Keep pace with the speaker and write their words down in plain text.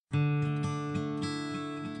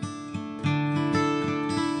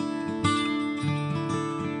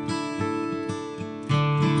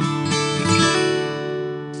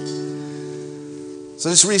So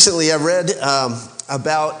just recently I read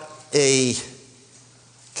about a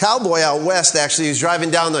cowboy out west. Actually, he was driving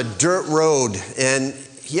down a dirt road, and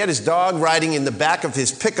he had his dog riding in the back of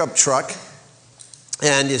his pickup truck,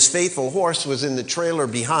 and his faithful horse was in the trailer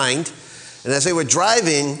behind. And as they were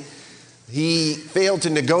driving, he failed to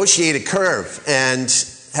negotiate a curve and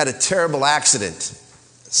had a terrible accident.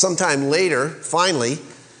 Sometime later, finally,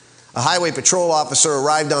 a highway patrol officer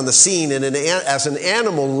arrived on the scene, and as an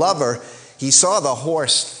animal lover, he saw the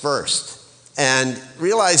horse first. And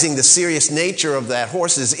realizing the serious nature of that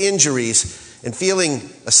horse's injuries and feeling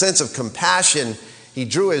a sense of compassion, he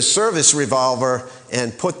drew his service revolver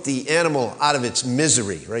and put the animal out of its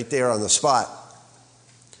misery right there on the spot.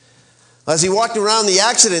 As he walked around the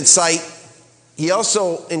accident site, he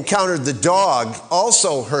also encountered the dog,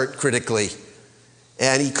 also hurt critically,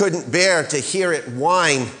 and he couldn't bear to hear it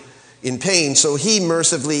whine in pain, so he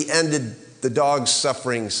mercifully ended the dog's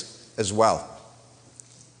sufferings as well.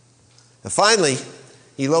 And finally,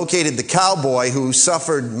 he located the cowboy who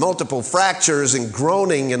suffered multiple fractures and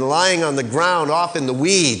groaning and lying on the ground off in the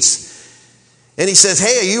weeds. And he says,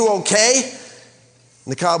 "Hey, are you okay?"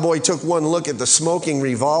 And the cowboy took one look at the smoking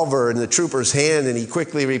revolver in the trooper's hand, and he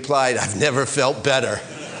quickly replied, "I've never felt better."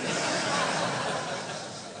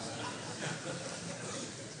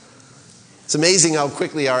 It's amazing how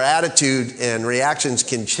quickly our attitude and reactions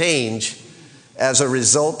can change as a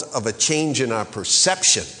result of a change in our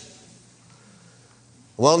perception.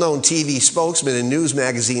 A well-known TV spokesman and news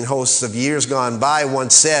magazine hosts of years gone by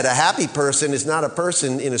once said, "A happy person is not a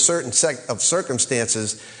person in a certain set of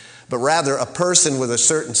circumstances, but rather a person with a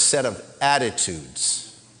certain set of attitudes."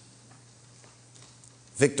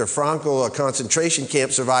 Viktor Frankl, a concentration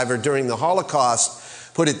camp survivor during the Holocaust,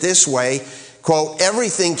 put it this way, quote,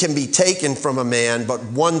 "Everything can be taken from a man but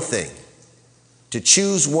one thing, to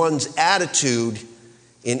choose one's attitude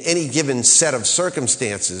in any given set of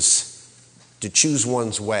circumstances, to choose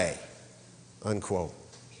one's way," unquote.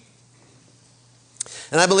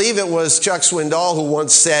 And I believe it was Chuck Swindoll who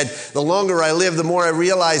once said, "The longer I live, the more I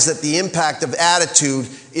realize that the impact of attitude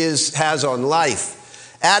has on life.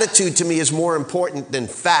 Attitude to me is more important than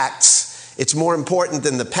facts. It's more important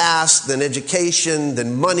than the past, than education,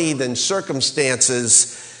 than money, than circumstances,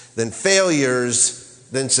 than failures,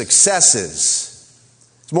 than successes.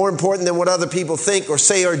 It's more important than what other people think or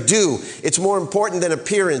say or do. It's more important than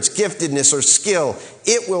appearance, giftedness, or skill.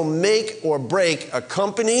 It will make or break a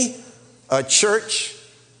company, a church,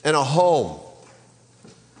 and a home."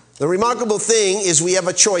 The remarkable thing is we have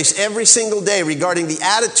a choice every single day regarding the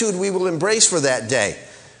attitude we will embrace for that day.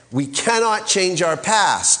 We cannot change our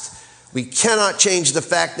past. We cannot change the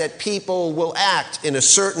fact that people will act in a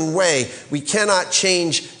certain way. We cannot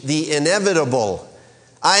change the inevitable.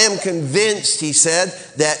 "I am convinced," he said,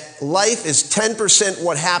 "that life is 10%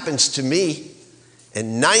 what happens to me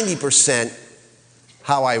and 90%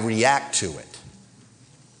 how I react to it."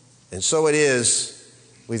 And so it is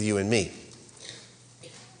with you and me.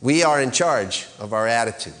 We are in charge of our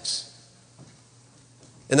attitudes.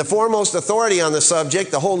 And the foremost authority on the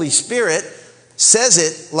subject, the Holy Spirit, says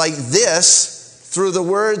it like this through the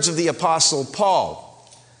words of the Apostle Paul.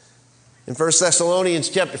 In 1 Thessalonians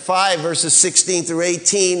chapter 5, verses 16 through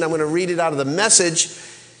 18, I'm going to read it out of the Message.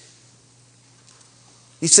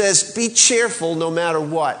 He says, "Be cheerful no matter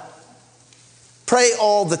what. Pray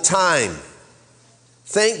all the time.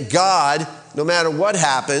 Thank God no matter what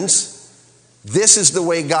happens. This is the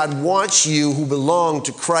way God wants you who belong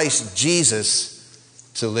to Christ Jesus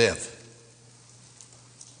to live."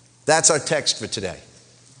 That's our text for today.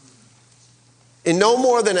 In no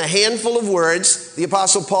more than a handful of words, the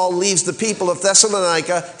Apostle Paul leaves the people of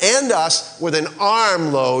Thessalonica and us with an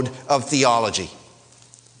armload of theology.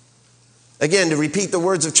 Again, to repeat the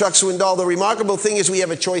words of Chuck Swindoll, the remarkable thing is we have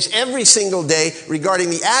a choice every single day regarding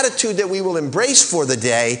the attitude that we will embrace for the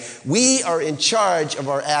day. We are in charge of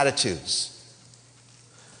our attitudes.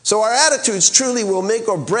 So our attitudes truly will make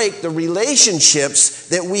or break the relationships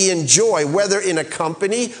that we enjoy, whether in a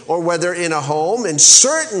company or whether in a home, and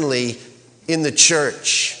certainly in the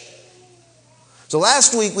church. So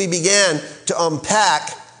last week we began to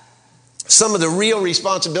unpack some of the real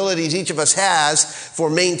responsibilities each of us has for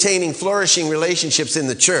maintaining flourishing relationships in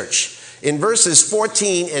the church. In verses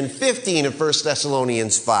 14 and 15 of 1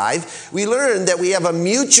 Thessalonians 5, we learned that we have a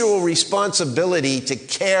mutual responsibility to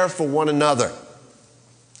care for one another.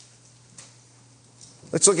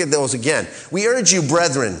 Let's look at those again. "We urge you,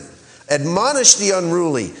 brethren, admonish the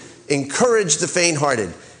unruly, encourage the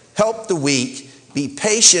faint-hearted, help the weak, be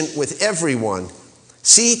patient with everyone.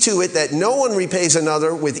 See to it that no one repays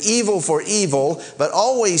another with evil for evil, but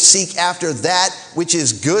always seek after that which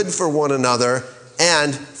is good for one another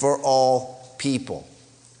and for all people."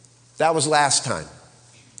 That was last time.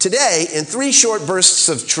 Today, in 3 short bursts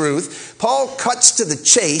of truth, Paul cuts to the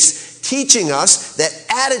chase, teaching us that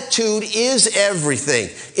attitude is everything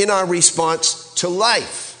in our response to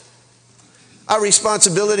life. Our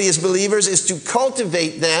responsibility as believers is to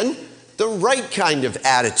cultivate, then, the right kind of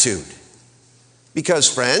attitude.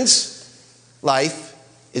 Because, friends, life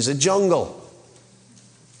is a jungle.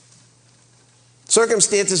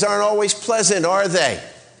 Circumstances aren't always pleasant, are they?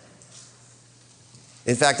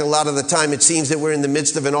 In fact, a lot of the time it seems that we're in the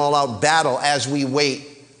midst of an all-out battle as we wait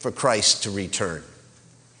for Christ to return.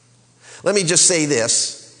 Let me just say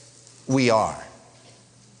this. We are.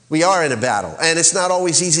 We are in a battle, and it's not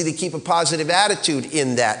always easy to keep a positive attitude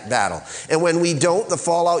in that battle. And when we don't, the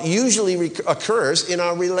fallout usually occurs in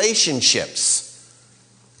our relationships.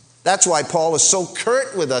 That's why Paul is so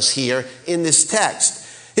curt with us here in this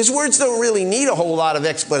text. His words don't really need a whole lot of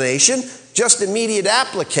explanation, just immediate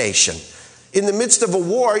application. In the midst of a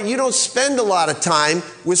war, you don't spend a lot of time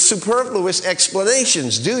with superfluous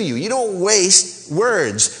explanations, do you? You don't waste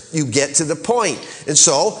words. You get to the point. And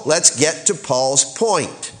so, let's get to Paul's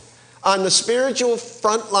point. On the spiritual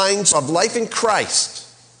front lines of life in Christ,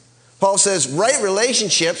 Paul says right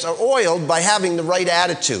relationships are oiled by having the right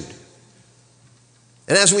attitude.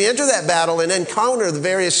 And as we enter that battle and encounter the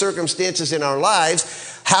various circumstances in our lives,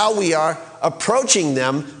 how we are approaching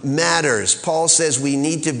them matters. Paul says we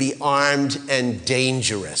need to be armed and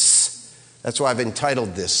dangerous. That's why I've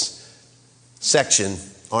entitled this section,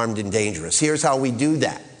 Armed and Dangerous. Here's how we do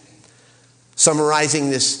that. Summarizing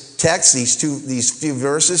this text, these few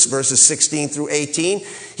verses 16 through 18,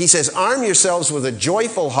 he says, arm yourselves with a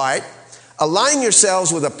joyful heart, align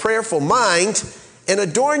yourselves with a prayerful mind, and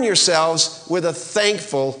adorn yourselves with a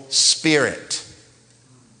thankful spirit.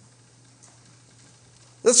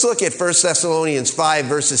 Let's look at 1 Thessalonians 5,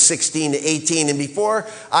 verses 16 to 18. And before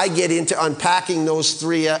I get into unpacking those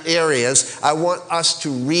 3 areas, I want us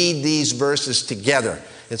to read these verses together.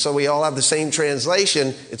 And so we all have the same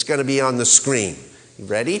translation. It's going to be on the screen. You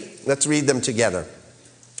ready? Let's read them together.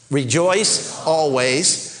 Rejoice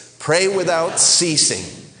always, pray without ceasing.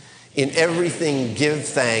 In everything give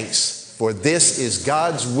thanks, for this is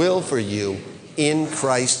God's will for you in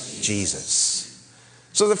Christ Jesus.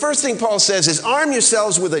 So the first thing Paul says is arm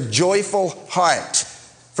yourselves with a joyful heart.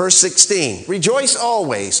 Verse 16, rejoice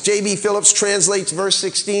always. J.B. Phillips translates verse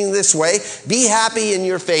 16 this way, be happy in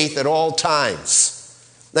your faith at all times.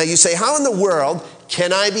 Now you say, how in the world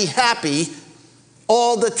can I be happy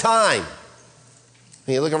all the time?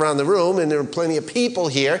 And you look around the room and there are plenty of people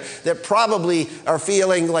here that probably are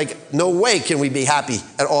feeling like, no way can we be happy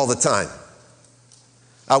at all the time.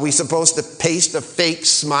 Are we supposed to paste a fake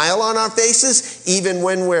smile on our faces even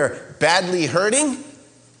when we're badly hurting?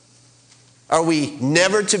 Are we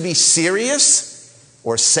never to be serious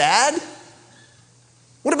or sad?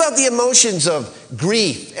 What about the emotions of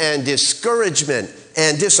grief and discouragement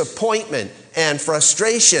and disappointment and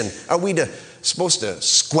frustration? Are we supposed to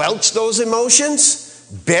squelch those emotions,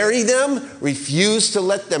 bury them, refuse to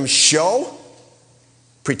let them show,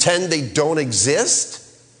 pretend they don't exist?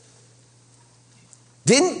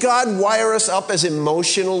 Didn't God wire us up as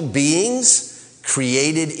emotional beings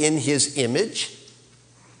created in His image?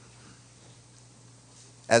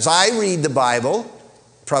 As I read the Bible,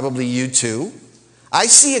 probably you too, I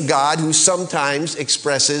see a God who sometimes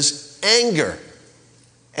expresses anger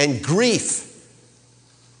and grief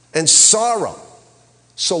and sorrow.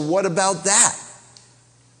 So what about that?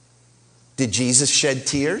 Did Jesus shed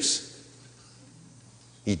tears?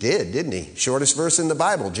 He did, didn't he? Shortest verse in the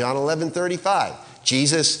Bible, John 11:35.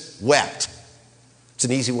 Jesus wept. It's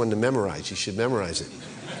an easy one to memorize. You should memorize it.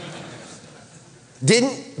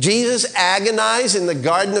 Didn't Jesus agonize in the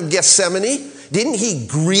Garden of Gethsemane? Didn't he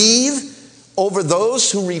grieve over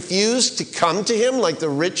those who refused to come to him like the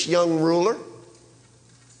rich young ruler?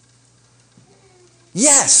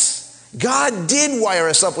 Yes, God did wire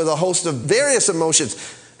us up with a host of various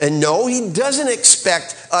emotions. And no, He doesn't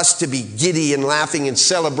expect us to be giddy and laughing and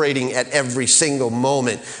celebrating at every single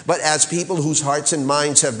moment. But as people whose hearts and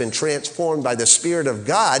minds have been transformed by the Spirit of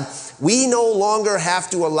God, we no longer have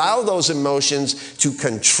to allow those emotions to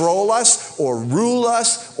control us or rule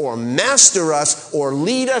us or master us or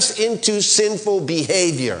lead us into sinful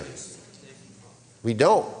behavior. We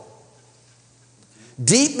don't.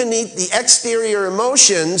 Deep beneath the exterior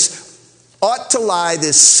emotions ought to lie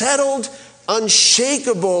this settled,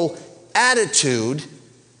 unshakable attitude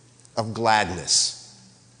of gladness.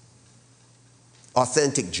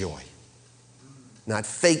 Authentic joy, not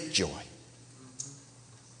fake joy.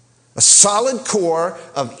 A solid core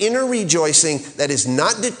of inner rejoicing that is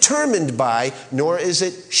not determined by, nor is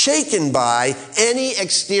it shaken by, any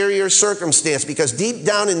exterior circumstance. Because deep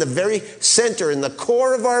down in the very center, in the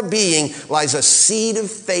core of our being, lies a seed of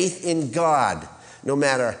faith in God. No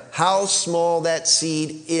matter how small that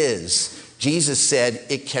seed is, Jesus said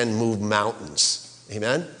it can move mountains.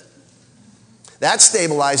 Amen? That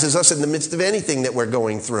stabilizes us in the midst of anything that we're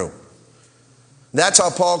going through. That's how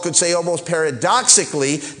Paul could say almost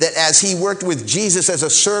paradoxically that as he worked with Jesus as a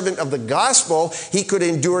servant of the gospel, he could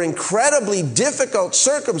endure incredibly difficult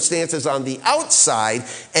circumstances on the outside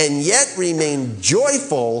and yet remain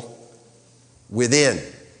joyful within.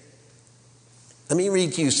 Let me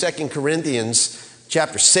read to you 2 Corinthians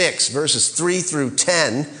chapter 6, verses 3 through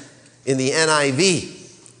 10 in the NIV.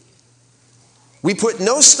 We put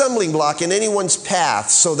no stumbling block in anyone's path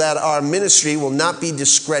so that our ministry will not be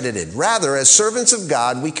discredited. Rather, as servants of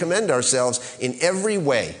God, we commend ourselves in every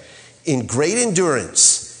way, in great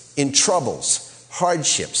endurance, in troubles,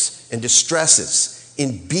 hardships, and distresses,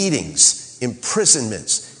 in beatings,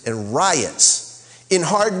 imprisonments, and riots, in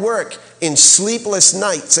hard work, in sleepless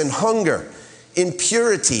nights and hunger, in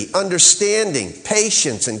purity, understanding,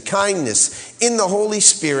 patience, and kindness, in the Holy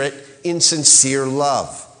Spirit, in sincere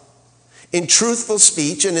love, in truthful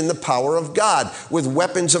speech and in the power of God, with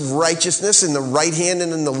weapons of righteousness in the right hand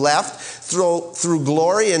and in the left, through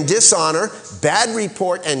glory and dishonor, bad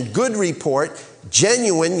report and good report,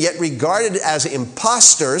 genuine yet regarded as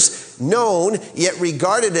impostors, known yet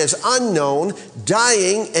regarded as unknown,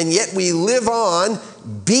 dying and yet we live on,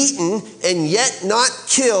 beaten and yet not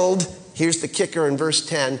killed. Here's the kicker in verse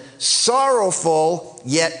 10, sorrowful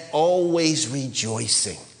yet always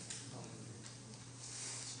rejoicing.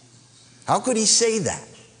 How could he say that?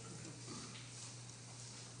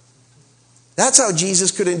 That's how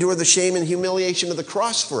Jesus could endure the shame and humiliation of the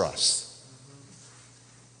cross for us.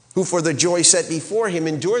 Who for the joy set before him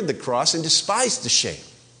endured the cross and despised the shame.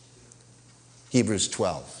 Hebrews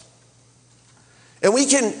 12. And we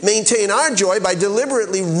can maintain our joy by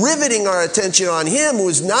deliberately riveting our attention on him who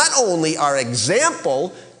is not only our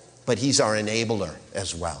example, but he's our enabler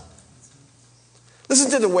as well.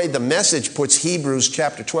 Listen to the way the Message puts Hebrews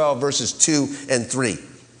chapter 12, verses 2 and 3.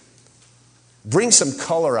 Bring some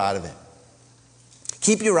color out of it.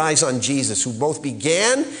 Keep your eyes on Jesus, who both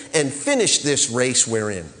began and finished this race we're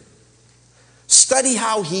in. Study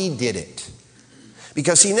how he did it,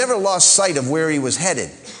 because he never lost sight of where he was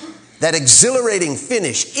headed. That exhilarating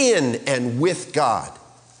finish in and with God.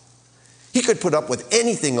 He could put up with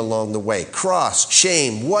anything along the way, cross,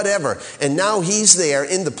 shame, whatever. And now he's there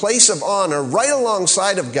in the place of honor right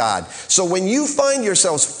alongside of God. So when you find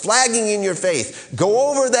yourselves flagging in your faith, go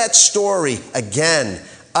over that story again,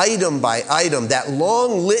 item by item, that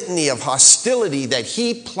long litany of hostility that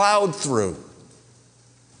he plowed through.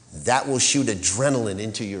 That will shoot adrenaline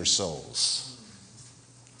into your souls.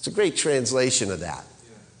 It's a great translation of that.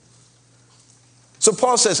 So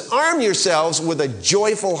Paul says, arm yourselves with a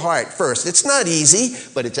joyful heart first. It's not easy,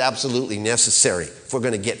 but it's absolutely necessary if we're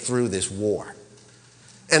going to get through this war.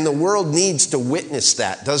 And the world needs to witness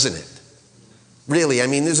that, doesn't it? Really, I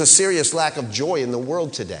mean, there's a serious lack of joy in the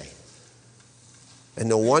world today. And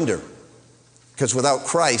no wonder, because without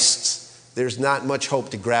Christ, there's not much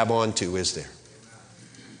hope to grab onto, is there?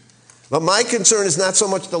 But my concern is not so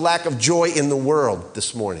much the lack of joy in the world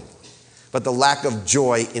this morning, but the lack of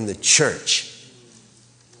joy in the church.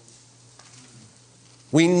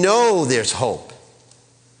 We know there's hope.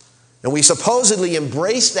 And we supposedly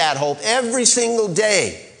embrace that hope every single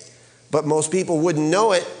day. But most people wouldn't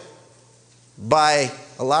know it by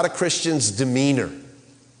a lot of Christians' demeanor.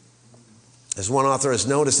 As one author has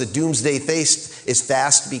noticed, the doomsday face is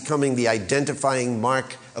fast becoming the identifying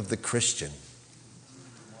mark of the Christian.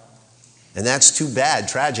 And that's too bad,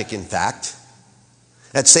 tragic in fact.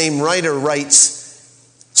 That same writer writes,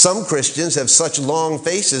 some Christians have such long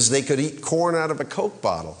faces they could eat corn out of a Coke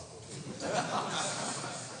bottle.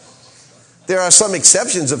 There are some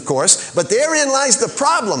exceptions, of course, but therein lies the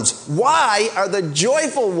problems. Why are the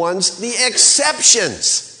joyful ones the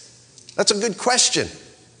exceptions? That's a good question.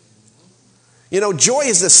 You know, joy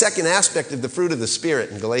is the second aspect of the fruit of the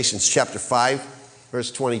Spirit in Galatians chapter 5, verse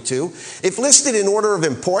 22. If listed in order of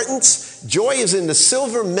importance, joy is in the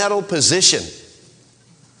silver medal position.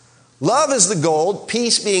 Love is the gold,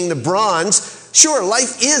 peace being the bronze. Sure,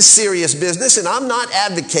 life is serious business, and I'm not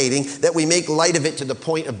advocating that we make light of it to the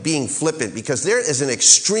point of being flippant, because there is an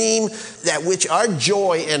extreme at which our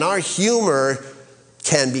joy and our humor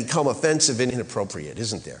can become offensive and inappropriate,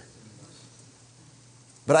 isn't there?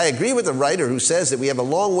 But I agree with the writer who says that we have a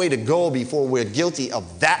long way to go before we're guilty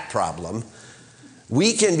of that problem.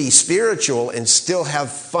 We can be spiritual and still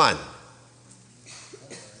have fun.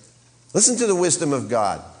 Listen to the wisdom of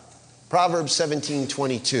God. Proverbs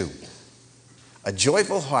 17:22. A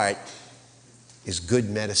joyful heart is good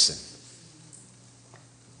medicine,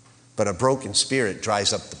 but a broken spirit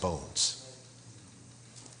dries up the bones.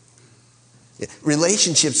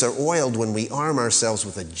 Relationships are oiled when we arm ourselves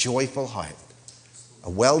with a joyful heart, a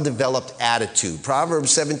well-developed attitude.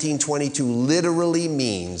 Proverbs 17:22 literally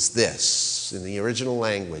means this in the original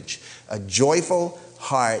language. A joyful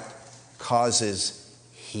heart causes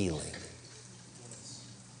healing.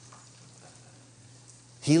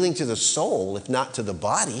 Healing to the soul, if not to the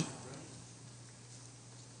body.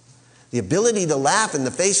 The ability to laugh in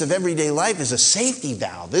the face of everyday life is a safety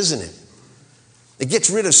valve, isn't it? It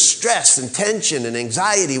gets rid of stress and tension and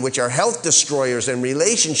anxiety, which are health destroyers and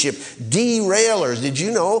relationship derailers. Did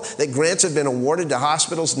you know that grants have been awarded to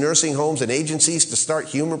hospitals, nursing homes, and agencies to start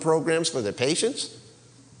humor programs for their patients?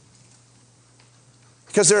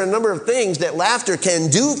 Because there are a number of things that laughter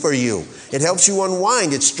can do for you. It helps you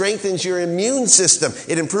unwind. It strengthens your immune system.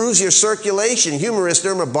 It improves your circulation. Humorist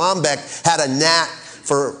Irma Bombeck had a knack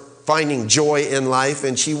for finding joy in life,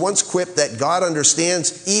 and she once quipped that God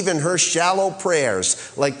understands even her shallow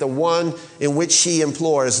prayers, like the one in which she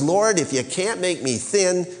implores, Lord, if you can't make me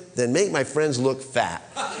thin, then make my friends look fat.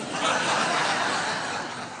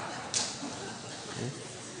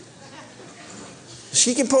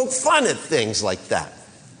 She can poke fun at things like that.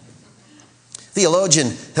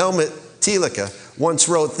 Theologian Helmut Thielicke once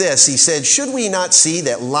wrote this. He said, should we not see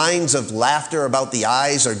that lines of laughter about the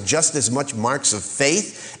eyes are just as much marks of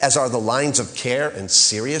faith as are the lines of care and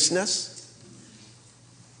seriousness?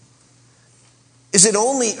 Is it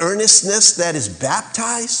only earnestness that is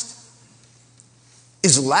baptized?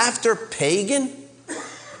 Is laughter pagan?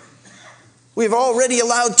 We've already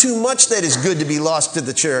allowed too much that is good to be lost to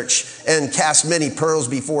the church and cast many pearls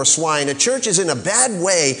before swine. A church is in a bad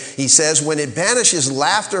way, he says, when it banishes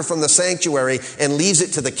laughter from the sanctuary and leaves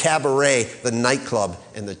it to the cabaret, the nightclub,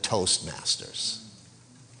 and the Toastmasters.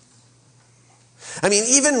 I mean,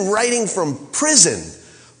 even writing from prison,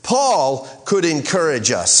 Paul could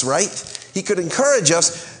encourage us, right? He could encourage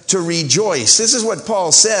us to rejoice. This is what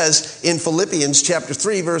Paul says in Philippians chapter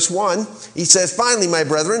 3, verse 1. He says, finally, my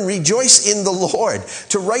brethren, rejoice in the Lord.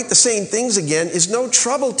 To write the same things again is no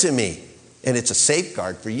trouble to me, and it's a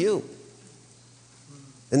safeguard for you.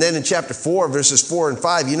 And then in chapter 4, verses 4 and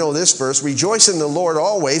 5, you know this verse, rejoice in the Lord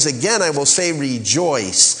always. Again, I will say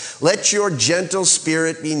rejoice. Let your gentle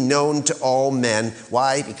spirit be known to all men.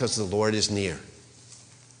 Why? Because the Lord is near.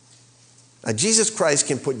 Now, Jesus Christ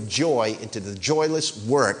can put joy into the joyless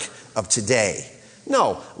work of today.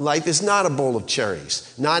 No, life is not a bowl of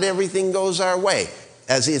cherries. Not everything goes our way,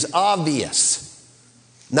 as is obvious.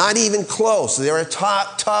 Not even close. There are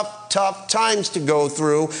tough times to go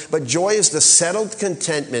through, but joy is the settled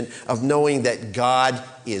contentment of knowing that God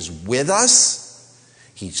is with us,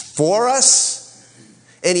 He's for us,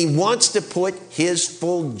 and He wants to put His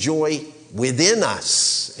full joy within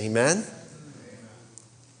us. Amen?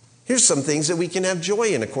 Here's some things that we can have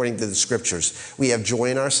joy in according to the Scriptures. We have joy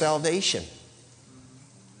in our salvation.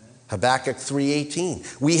 Habakkuk 3:18.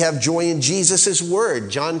 We have joy in Jesus' word,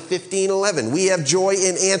 John 15:11. We have joy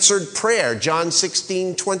in answered prayer, John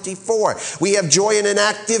 16:24. We have joy in an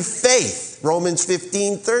active faith, Romans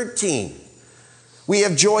 15:13. We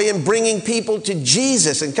have joy in bringing people to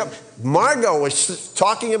Jesus. And Margot was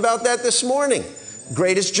talking about that this morning.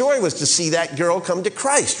 Greatest joy was to see that girl come to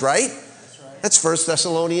Christ, right? That's 1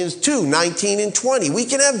 Thessalonians 2:19 and 20. We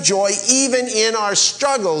can have joy even in our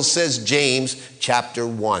struggles, says James chapter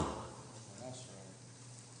 1.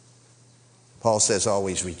 Paul says,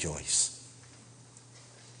 always rejoice.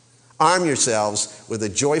 Arm yourselves with a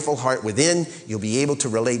joyful heart within. You'll be able to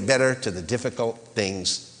relate better to the difficult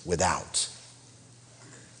things without.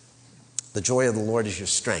 The joy of the Lord is your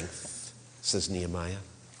strength, says Nehemiah.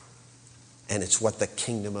 And it's what the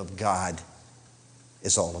kingdom of God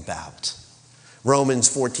is all about. Romans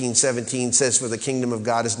 14:17 says, for the kingdom of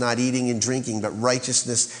God is not eating and drinking, but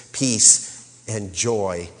righteousness, peace, and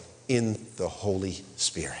joy in the Holy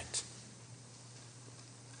Spirit.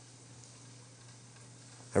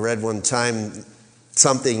 I read one time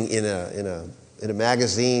something in a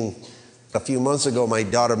magazine a few months ago. My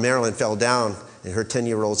daughter Marilyn fell down, and her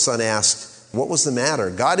 10-year-old son asked, what was the matter?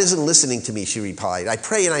 God isn't listening to me, she replied. I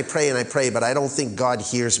pray and I pray and I pray, but I don't think God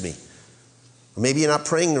hears me. Maybe you're not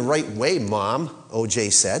praying the right way, Mom,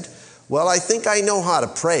 OJ said. Well, I think I know how to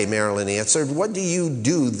pray, Marilyn answered. What do you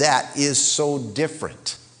do that is so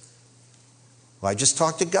different? Well, I just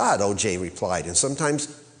talk to God, OJ replied, and sometimes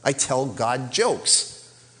I tell God jokes.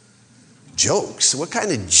 Jokes? What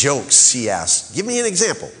kind of jokes, she asked. Give me an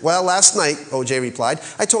example. Well, last night, OJ replied,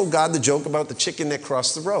 I told God the joke about the chicken that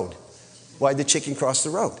crossed the road. Why'd the chicken cross the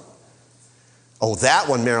road? Oh, that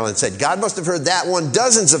one, Marilyn said. God must have heard that one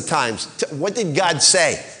dozens of times. What did God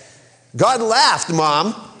say? God laughed,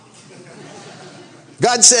 Mom.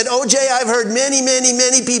 God said, OJ, I've heard many, many,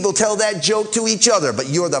 many people tell that joke to each other, but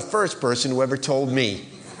you're the first person who ever told me.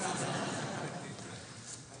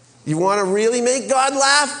 You want to really make God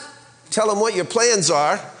laugh? Tell him what your plans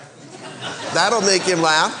are. That'll make him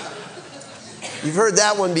laugh. You've heard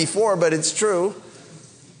that one before, but it's true.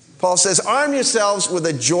 Paul says, arm yourselves with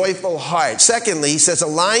a joyful heart. Secondly, he says,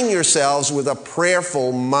 align yourselves with a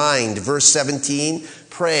prayerful mind. Verse 17,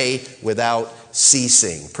 pray without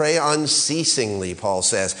ceasing. Pray unceasingly, Paul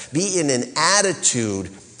says. Be in an attitude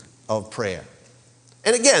of prayer.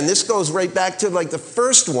 And again, this goes right back to like the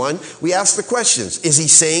first one. We ask the questions. Is he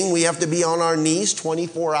saying we have to be on our knees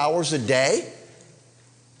 24 hours a day?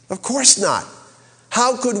 Of course not.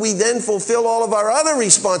 How could we then fulfill all of our other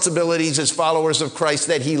responsibilities as followers of Christ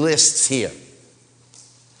that he lists here?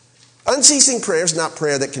 Unceasing prayer is not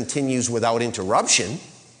prayer that continues without interruption,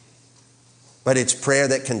 but it's prayer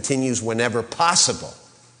that continues whenever possible.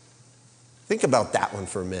 Think about that one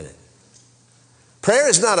for a minute. Prayer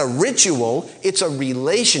is not a ritual, it's a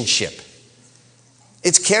relationship.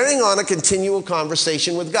 It's carrying on a continual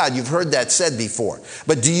conversation with God. You've heard that said before.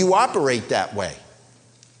 But do you operate that way?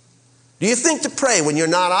 Do you think to pray when you're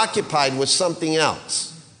not occupied with something else?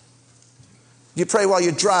 Do you pray while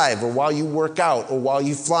you drive or while you work out or while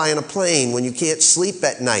you fly in a plane, when you can't sleep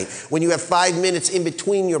at night, when you have 5 minutes in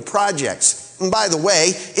between your projects? And by the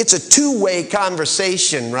way, it's a two-way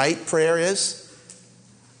conversation, right? Prayer is.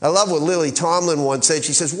 I love what Lily Tomlin once said.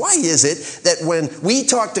 She says, why is it that when we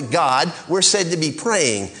talk to God, we're said to be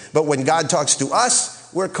praying, but when God talks to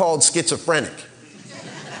us, we're called schizophrenic?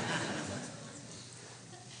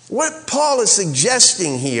 What Paul is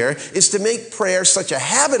suggesting here is to make prayer such a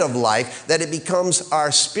habit of life that it becomes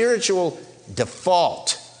our spiritual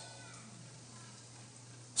default,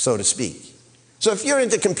 so to speak. So if you're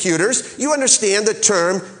into computers, you understand the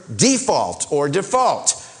term default or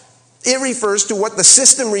default. It refers to what the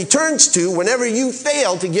system returns to whenever you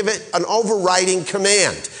fail to give it an overriding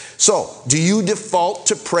command. So, do you default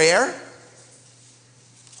to prayer?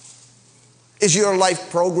 Is your life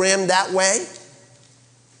programmed that way?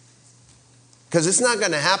 Because it's not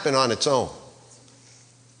going to happen on its own.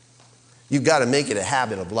 You've got to make it a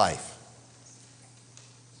habit of life.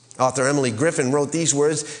 Author Emily Griffin wrote these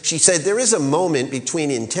words. She said, there is a moment between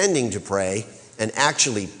intending to pray and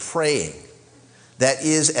actually praying that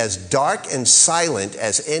is as dark and silent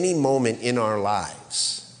as any moment in our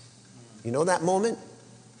lives. You know that moment?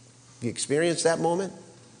 Have you experienced that moment?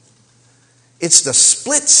 It's the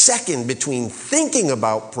split second between thinking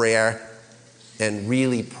about prayer and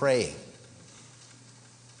really praying.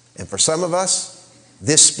 And for some of us,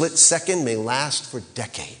 this split second may last for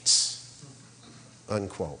decades.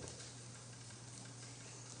 Unquote.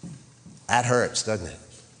 That hurts, doesn't it?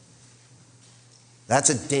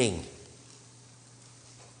 That's a ding.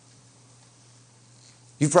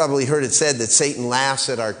 You've probably heard it said that Satan laughs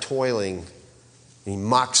at our toiling, and he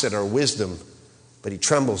mocks at our wisdom, but he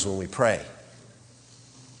trembles when we pray.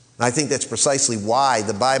 And I think that's precisely why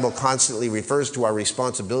the Bible constantly refers to our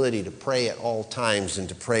responsibility to pray at all times and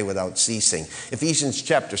to pray without ceasing. Ephesians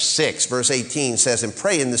chapter 6, verse 18 says, and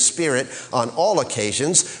pray in the Spirit on all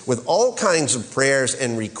occasions with all kinds of prayers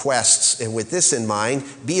and requests. And with this in mind,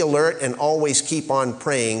 be alert and always keep on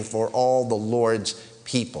praying for all the Lord's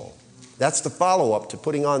people. That's the follow-up to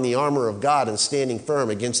putting on the armor of God and standing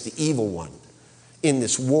firm against the evil one in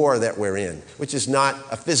this war that we're in, which is not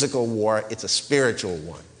a physical war, it's a spiritual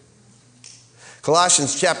one.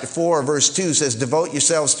 Colossians chapter 4, verse 2 says, devote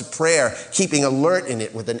yourselves to prayer, keeping alert in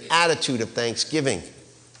it with an attitude of thanksgiving.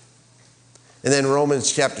 And then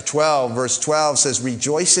Romans chapter 12, verse 12 says,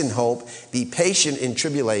 rejoice in hope, be patient in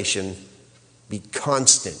tribulation, be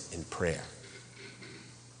constant in prayer.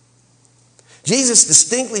 Jesus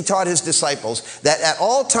distinctly taught his disciples that at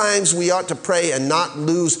all times we ought to pray and not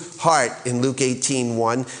lose heart in Luke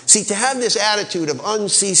 18:1. See, to have this attitude of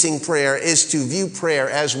unceasing prayer is to view prayer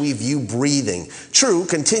as we view breathing. True,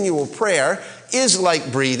 continual prayer is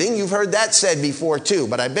like breathing. You've heard that said before too,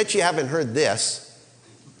 but I bet you haven't heard this.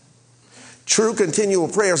 True, continual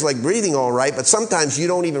prayer is like breathing, all right, but sometimes you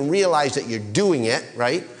don't even realize that you're doing it,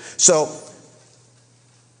 right?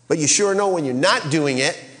 But you sure know when you're not doing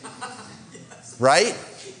it. Right?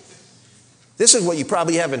 This is what you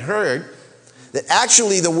probably haven't heard, that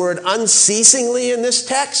actually the word unceasingly in this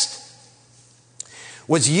text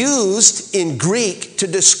was used in Greek to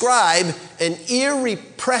describe an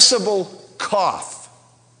irrepressible cough.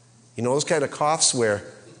 You know those kind of coughs where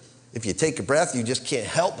if you take a breath, you just can't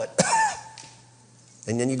help it.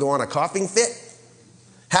 And then you go on a coughing fit?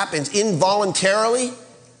 Happens involuntarily?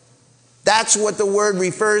 That's what the word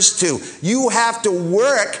refers to. You have to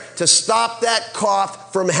work to stop that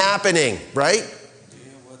cough from happening, right?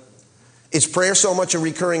 Is prayer so much a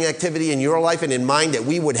recurring activity in your life and in mine that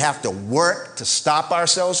we would have to work to stop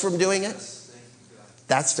ourselves from doing it?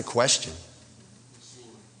 That's the question.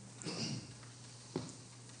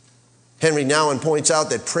 Henry Nouwen points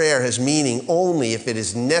out that prayer has meaning only if it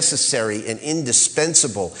is necessary and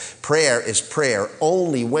indispensable. Prayer is prayer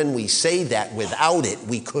only when we say that. Without it,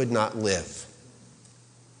 we could not live.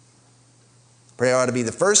 Prayer ought to be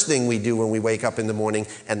the first thing we do when we wake up in the morning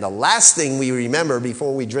and the last thing we remember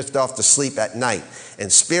before we drift off to sleep at night.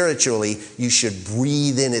 And spiritually, you should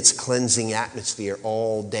breathe in its cleansing atmosphere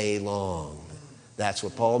all day long. That's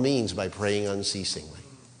what Paul means by praying unceasingly.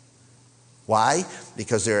 Why?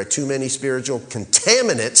 Because there are too many spiritual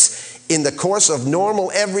contaminants in the course of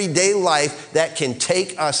normal everyday life that can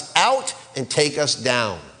take us out and take us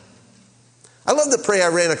down. I love the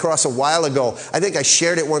prayer I ran across a while ago. I think I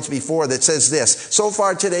shared it once before that says this: so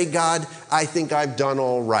far today, God, I think I've done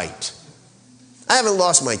all right. I haven't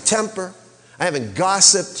lost my temper. I haven't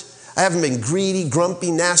gossiped. I haven't been greedy,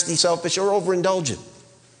 grumpy, nasty, selfish, or overindulgent.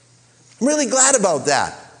 I'm really glad about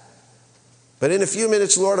that. But in a few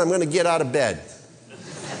minutes, Lord, I'm going to get out of bed.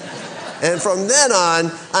 And from then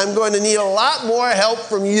on, I'm going to need a lot more help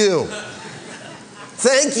from you.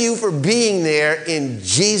 Thank you for being there. In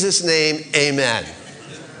Jesus' name, amen.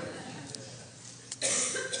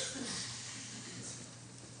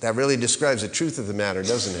 That really describes the truth of the matter,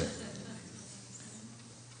 doesn't it?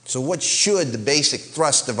 So what should the basic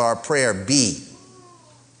thrust of our prayer be?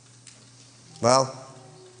 Well,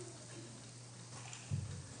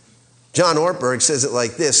 John Ortberg says it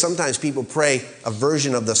like this: sometimes people pray a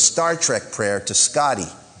version of the Star Trek prayer to Scotty,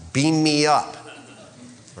 beam me up,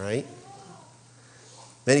 right?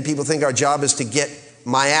 Many people think our job is to get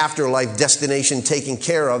my afterlife destination taken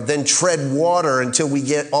care of, then tread water until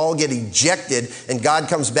we all get ejected and God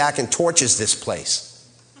comes back and torches this place.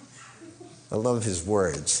 I love his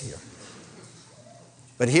words here.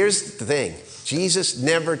 But here's the thing. Jesus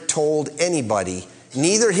never told anybody,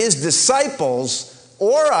 neither his disciples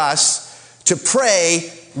or us, to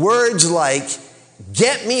pray words like,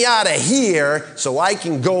 get me out of here so I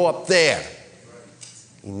can go up there.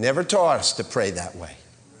 He never taught us to pray that way.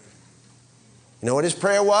 You know what his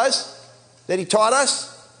prayer was that he taught us?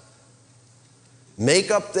 Make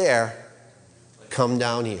up there, come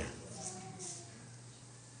down here.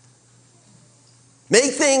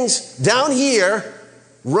 Make things down here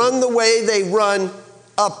run the way they run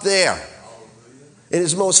up there. In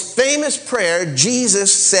his most famous prayer,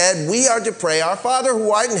 Jesus said, we are to pray, our Father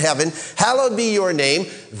who art in heaven, hallowed be your name.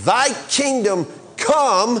 Thy kingdom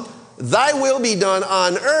come, thy will be done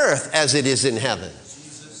on earth as it is in heaven.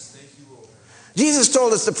 Jesus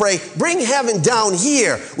told us to pray, bring heaven down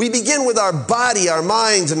here. We begin with our body, our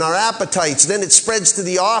minds, and our appetites. Then it spreads to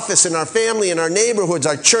the office and our family and our neighborhoods,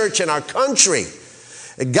 our church and our country.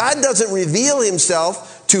 God doesn't reveal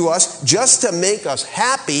himself to us just to make us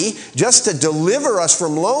happy, just to deliver us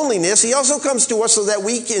from loneliness. He also comes to us so that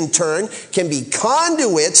we in turn can be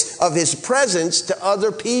conduits of his presence to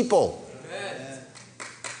other people.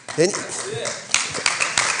 And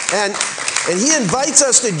he invites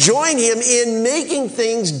us to join him in making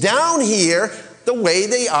things down here the way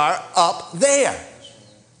they are up there.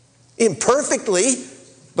 Imperfectly,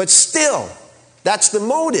 but still, that's the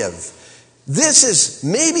motive. This is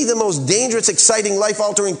maybe the most dangerous, exciting,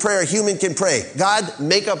 life-altering prayer a human can pray. God,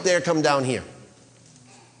 make up there, come down here.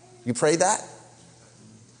 You pray that?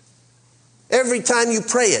 Every time you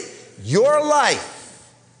pray it, your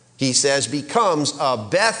life, he says, becomes a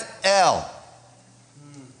Bethel.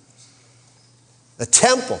 A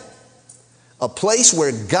temple. A place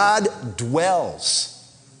where God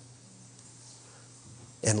dwells.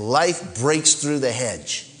 And life breaks through the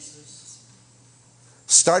hedge.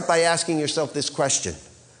 Start by asking yourself this question: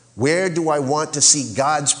 where do I want to see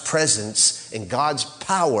God's presence and God's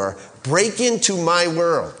power break into my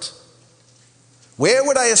world? Where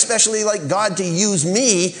would I especially like God to use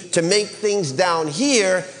me to make things down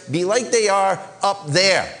here be like they are up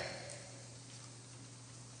there?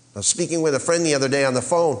 I was speaking with a friend the other day on the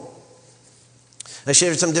phone. I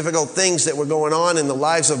shared some difficult things that were going on in the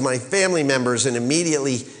lives of my family members, and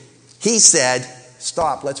immediately he said,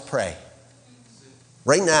 stop, let's pray.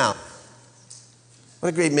 Right now. What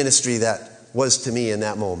a great ministry that was to me in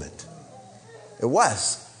that moment. It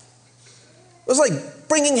was. It was like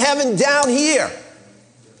bringing heaven down here.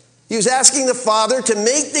 He was asking the Father to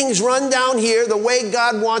make things run down here the way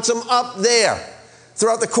God wants them up there.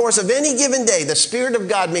 Throughout the course of any given day, the Spirit of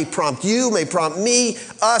God may prompt you, may prompt me,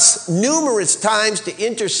 us, numerous times to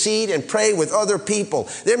intercede and pray with other people.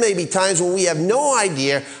 There may be times when we have no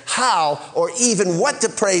idea how or even what to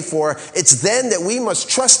pray for. It's then that we must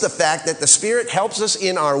trust the fact that the Spirit helps us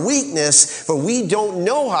in our weakness, for we don't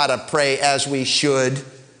know how to pray as we should,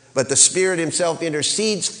 but the Spirit himself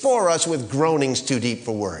intercedes for us with groanings too deep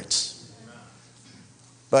for words.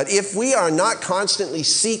 But if we are not constantly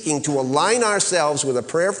seeking to align ourselves with a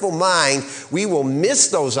prayerful mind, we will miss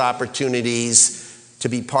those opportunities to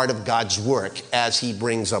be part of God's work as he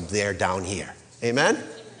brings up there down here. Amen?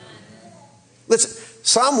 Listen,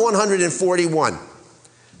 Psalm 141,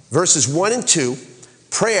 verses 1 and 2,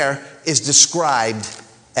 prayer is described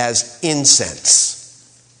as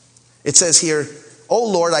incense. It says here, "O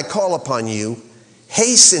Lord, I call upon you.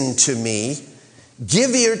 Hasten to me.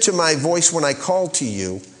 Give ear to my voice when I call to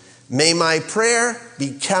you. May my prayer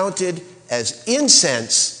be counted as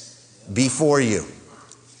incense before you."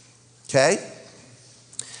 Okay?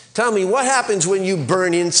 Tell me, what happens when you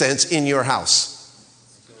burn incense in your house?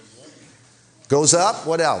 Goes up.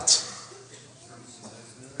 What else?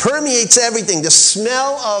 Permeates everything. The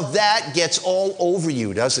smell of that gets all over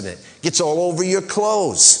you, doesn't it? Gets all over your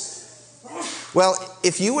clothes. Well,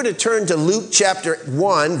 if you were to turn to Luke chapter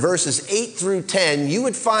 1, verses 8 through 10, you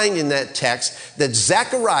would find in that text that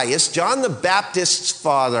Zacharias, John the Baptist's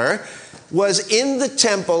father, was in the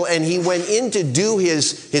temple and he went in to do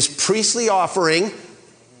his priestly offering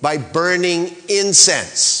by burning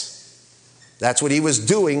incense. That's what he was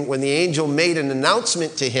doing when the angel made an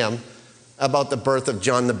announcement to him about the birth of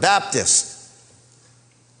John the Baptist.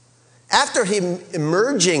 After him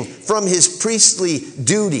emerging from his priestly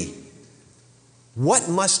duty, what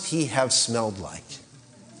must he have smelled like?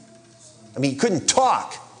 I mean, he couldn't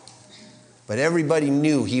talk, but everybody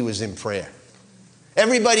knew he was in prayer.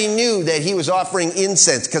 Everybody knew that he was offering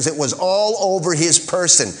incense because it was all over his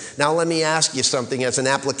person. Now let me ask you something as an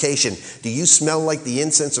application. Do you smell like the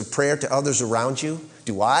incense of prayer to others around you?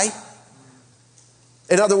 Do I?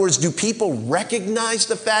 In other words, do people recognize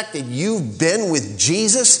the fact that you've been with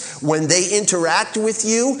Jesus when they interact with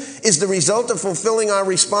you? Is the result of fulfilling our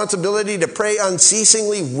responsibility to pray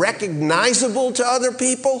unceasingly recognizable to other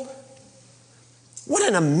people? What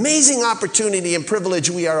an amazing opportunity and privilege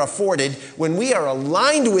we are afforded when we are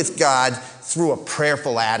aligned with God through a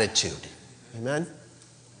prayerful attitude. Amen?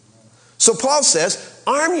 So Paul says,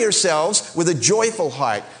 arm yourselves with a joyful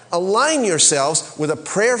heart. Align yourselves with a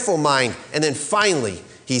prayerful mind. And then finally,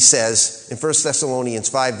 he says in 1 Thessalonians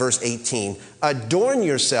 5, verse 18, adorn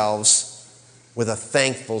yourselves with a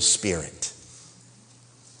thankful spirit.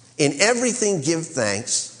 In everything give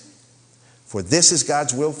thanks, for this is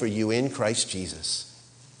God's will for you in Christ Jesus.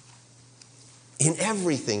 In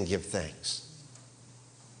everything give thanks.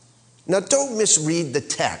 Now don't misread the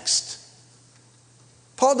text.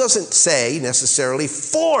 Paul doesn't say necessarily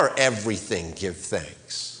for everything give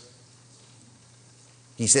thanks.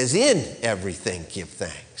 He says in everything give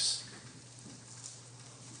thanks.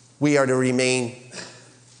 We are to remain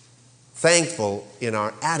thankful in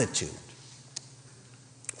our attitude.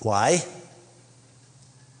 Why?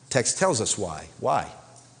 Text tells us why. Why?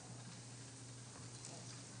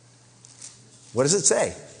 What does it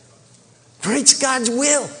say? For it's God's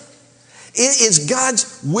will. It is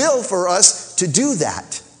God's will for us to do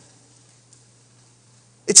that.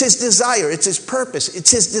 It's his desire, it's his purpose,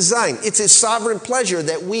 it's his design, it's his sovereign pleasure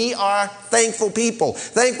that we are thankful people.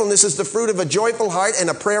 Thankfulness is the fruit of a joyful heart and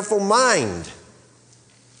a prayerful mind.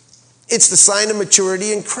 It's the sign of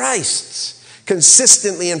maturity in Christ.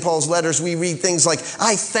 Consistently in Paul's letters, we read things like,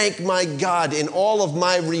 I thank my God in all of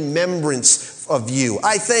my remembrance of you.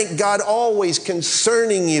 I thank God always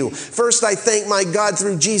concerning you. First, I thank my God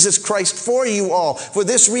through Jesus Christ for you all. For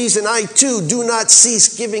this reason, I too do not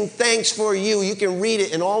cease giving thanks for you. You can read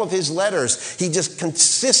it in all of his letters. He just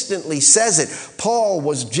consistently says it. Paul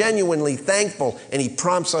was genuinely thankful, and he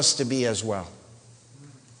prompts us to be as well.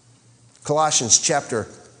 Colossians chapter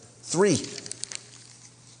 3.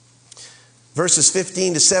 Verses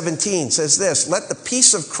 15 to 17 says this, let the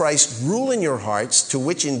peace of Christ rule in your hearts, to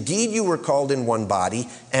which indeed you were called in one body,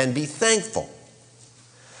 and be thankful.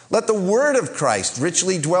 Let the word of Christ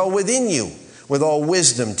richly dwell within you, with all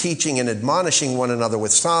wisdom, teaching and admonishing one another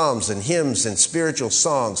with psalms and hymns and spiritual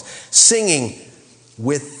songs, singing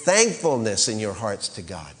with thankfulness in your hearts to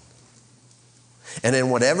God. And in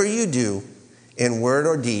whatever you do, in word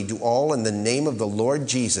or deed, do all in the name of the Lord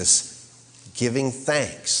Jesus, giving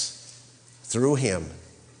thanks through him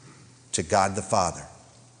to God the Father.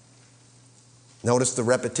 Notice the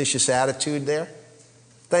repetitious attitude there?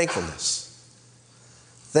 Thankfulness.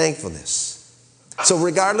 Thankfulness. So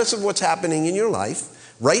regardless of what's happening in your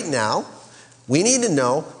life, right now, we need to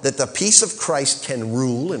know that the peace of Christ can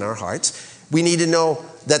rule in our hearts. We need to know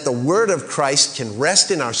that the word of Christ can rest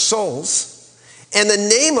in our souls. And the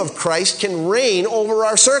name of Christ can reign over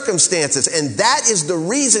our circumstances. And that is the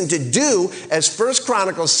reason to do, as 1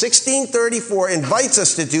 Chronicles 16:34 invites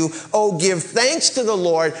us to do, oh, give thanks to the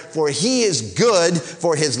Lord, for he is good,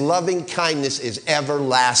 for his loving kindness is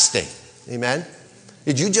everlasting. Amen?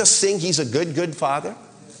 Did you just sing, he's a good, good father?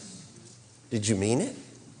 Did you mean it?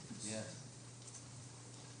 Yes.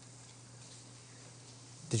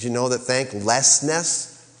 Did you know that thanklessness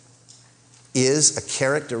is a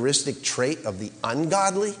characteristic trait of the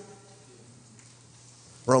ungodly?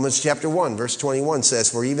 Romans chapter 1, verse 21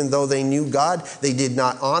 says, for even though they knew God, they did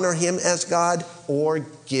not honor him as God or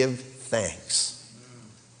give thanks.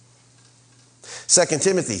 2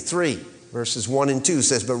 Timothy 3, verses 1 and 2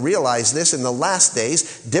 says, but realize this, in the last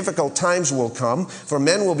days, difficult times will come, for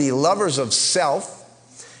men will be lovers of self,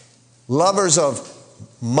 lovers of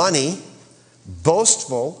money,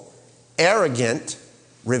 boastful, arrogant,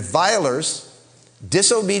 revilers,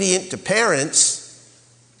 disobedient to parents,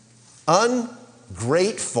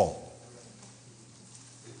 ungrateful,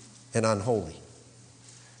 and unholy.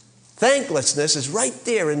 Thanklessness is right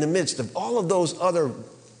there in the midst of all of those other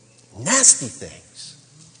nasty things.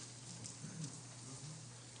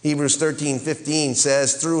 Hebrews 13:15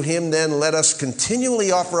 says, through him then let us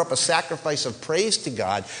continually offer up a sacrifice of praise to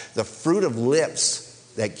God, the fruit of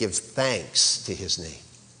lips that gives thanks to his name.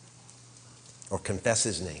 Or confess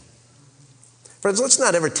his name. Friends, let's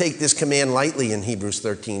not ever take this command lightly in Hebrews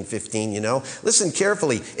 13:15, you know. Listen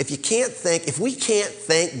carefully. If we can't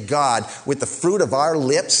thank God with the fruit of our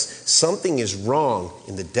lips, something is wrong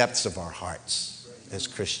in the depths of our hearts as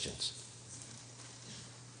Christians.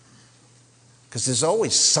 Because there's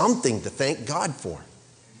always something to thank God for.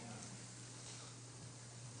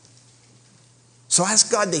 So ask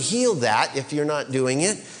God to heal that if you're not doing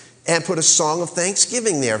it. And put a song of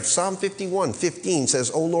thanksgiving there. Psalm 51:15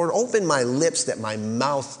 says, O Lord, open my lips that my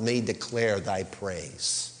mouth may declare thy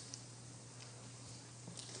praise.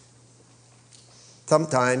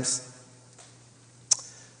 Sometimes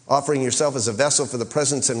offering yourself as a vessel for the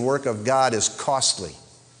presence and work of God is costly.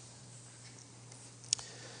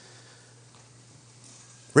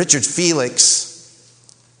 Richard Felix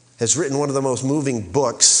has written one of the most moving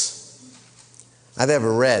books I've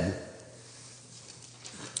ever read.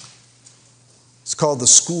 It's called The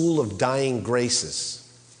School of Dying Graces.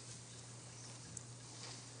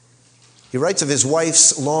 He writes of his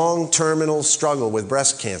wife's long terminal struggle with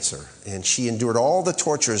breast cancer, and she endured all the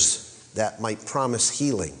tortures that might promise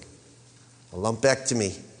healing. A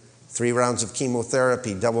lumpectomy, 3 rounds of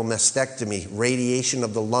chemotherapy, double mastectomy, radiation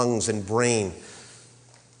of the lungs and brain,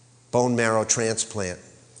 bone marrow transplant,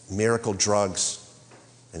 miracle drugs,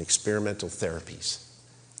 and experimental therapies.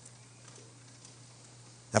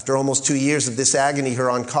 After almost 2 years of this agony, her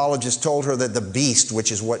oncologist told her that the beast,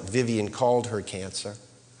 which is what Vivian called her cancer,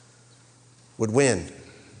 would win.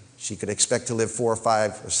 She could expect to live 4 or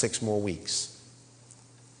 5 or 6 more weeks.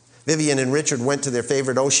 Vivian and Richard went to their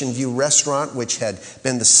favorite Ocean View restaurant, which had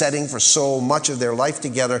been the setting for so much of their life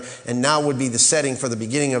together and now would be the setting for the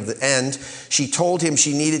beginning of the end. She told him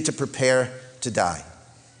she needed to prepare to die.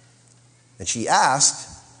 And she asked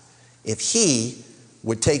if he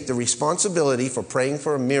would take the responsibility for praying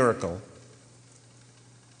for a miracle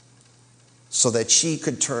so that she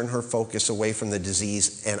could turn her focus away from the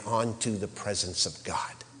disease and onto the presence of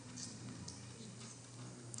God.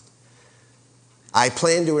 I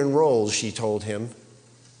plan to enroll, she told him,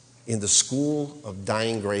 in the School of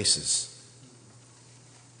Dying Graces.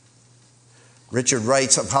 Richard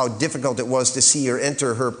writes of how difficult it was to see her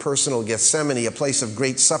enter her personal Gethsemane, a place of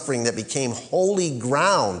great suffering that became holy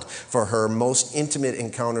ground for her most intimate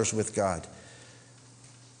encounters with God.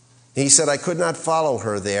 He said, I could not follow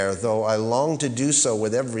her there, though I longed to do so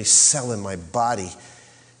with every cell in my body.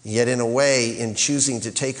 Yet in a way, in choosing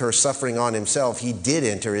to take her suffering on himself, he did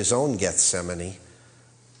enter his own Gethsemane.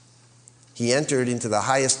 He entered into the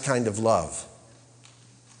highest kind of love,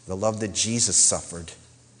 the love that Jesus suffered.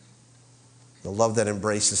 The love that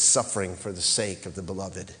embraces suffering for the sake of the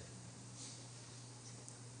beloved.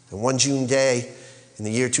 And one June day in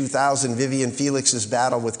the year 2000, Vivian Felix's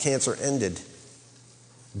battle with cancer ended.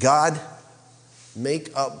 God,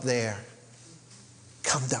 make up there.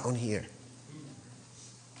 Come down here.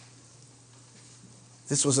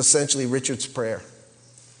 This was essentially Richard's prayer.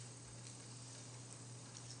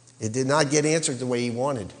 It did not get answered the way he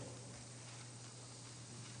wanted.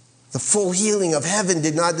 The full healing of heaven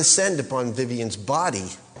did not descend upon Vivian's body,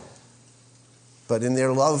 But in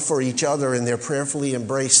their love for each other and their prayerfully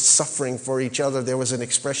embraced suffering for each other, there was an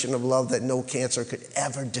expression of love that no cancer could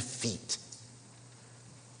ever defeat.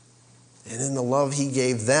 And in the love he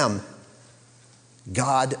gave them,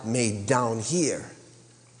 God made down here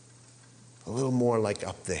a little more like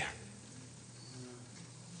up there.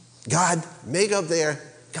 God, make up there,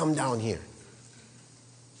 come down here.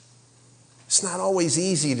 It's not always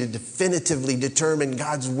easy to definitively determine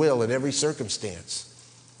God's will in every circumstance.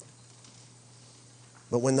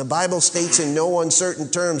 But when the Bible states in no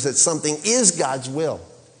uncertain terms that something is God's will,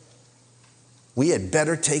 we had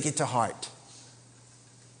better take it to heart.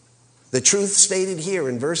 The truth stated here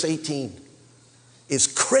in verse 18 is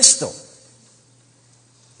crystal.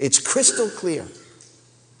 It's crystal clear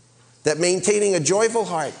that maintaining a joyful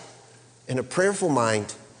heart and a prayerful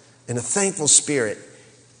mind and a thankful spirit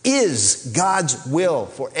is God's will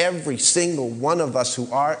for every single one of us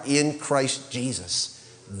who are in Christ Jesus.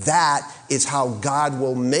 That is how God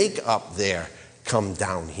will make up there come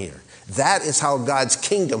down here. That is how God's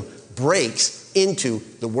kingdom breaks into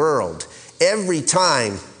the world. Every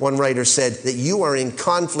time, one writer said, that you are in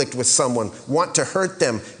conflict with someone, want to hurt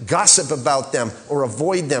them, gossip about them, or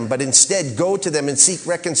avoid them, but instead go to them and seek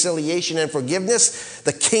reconciliation and forgiveness,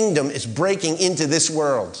 the kingdom is breaking into this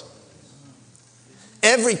world.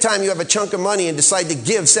 Every time you have a chunk of money and decide to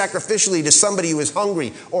give sacrificially to somebody who is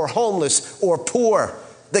hungry or homeless or poor,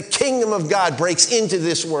 the kingdom of God breaks into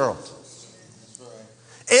this world.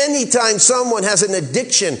 Anytime someone has an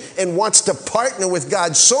addiction and wants to partner with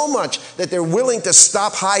God so much that they're willing to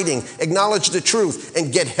stop hiding, acknowledge the truth,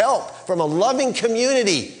 and get help from a loving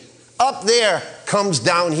community, up there comes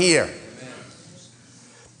down here.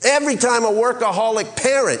 Every time a workaholic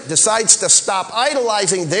parent decides to stop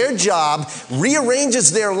idolizing their job,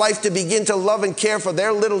 rearranges their life to begin to love and care for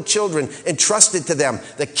their little children and trust it to them,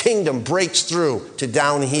 the kingdom breaks through to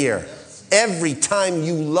down here. Every time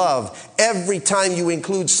you love, every time you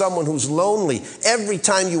include someone who's lonely, every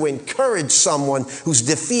time you encourage someone who's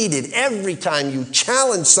defeated, every time you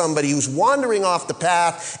challenge somebody who's wandering off the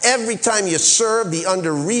path, every time you serve the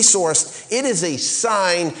under-resourced, it is a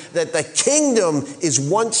sign that the kingdom is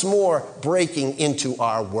once more breaking into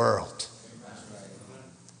our world.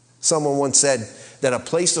 Someone once said that a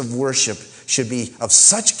place of worship should be of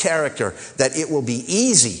such character that it will be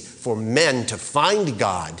easy for men to find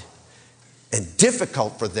God and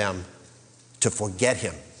difficult for them to forget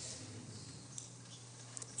him.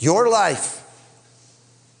 Your life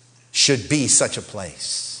should be such a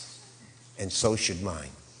place, and so should mine.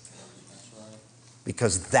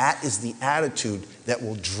 Because that is the attitude that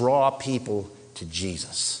will draw people to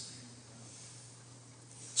Jesus.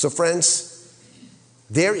 So friends,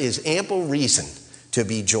 there is ample reason to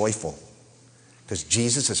be joyful because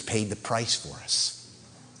Jesus has paid the price for us.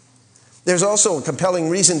 There's also a compelling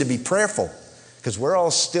reason to be prayerful because we're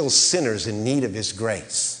all still sinners in need of his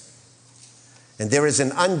grace. And there is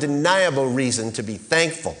an undeniable reason to be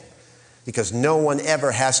thankful because no one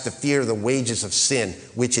ever has to fear the wages of sin,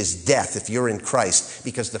 which is death if you're in Christ,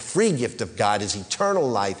 because the free gift of God is eternal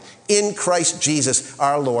life in Christ Jesus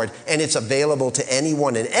our Lord, and it's available to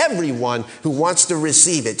anyone and everyone who wants to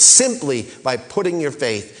receive it simply by putting your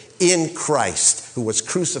faith in Christ, who was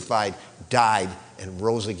crucified, died, and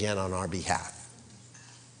rose again on our behalf.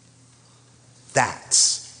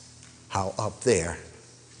 That's how up there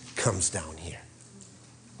comes down here.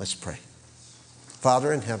 Let's pray.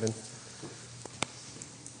 Father in heaven,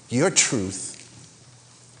 your truth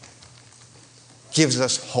gives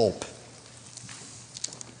us hope.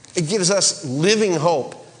 It gives us living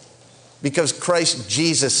hope because Christ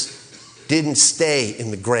Jesus didn't stay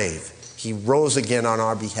in the grave. He rose again on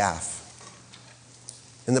our behalf.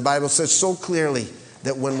 And the Bible says so clearly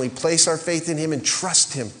that when we place our faith in him and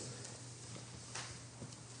trust him,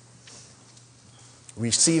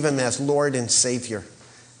 receive him as Lord and Savior,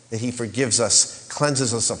 that he forgives us,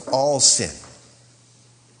 cleanses us of all sin,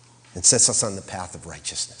 and sets us on the path of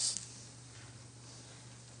righteousness.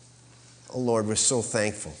 Oh Lord, we're so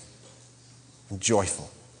thankful and joyful.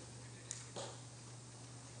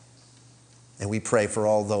 And we pray for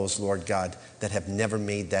all those, Lord God, that have never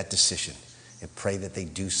made that decision, and pray that they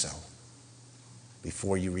do so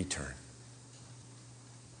before you return.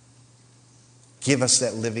 Give us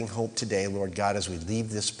that living hope today, Lord God, as we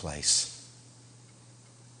leave this place.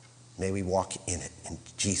 May we walk in it in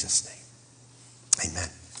Jesus' name. Amen.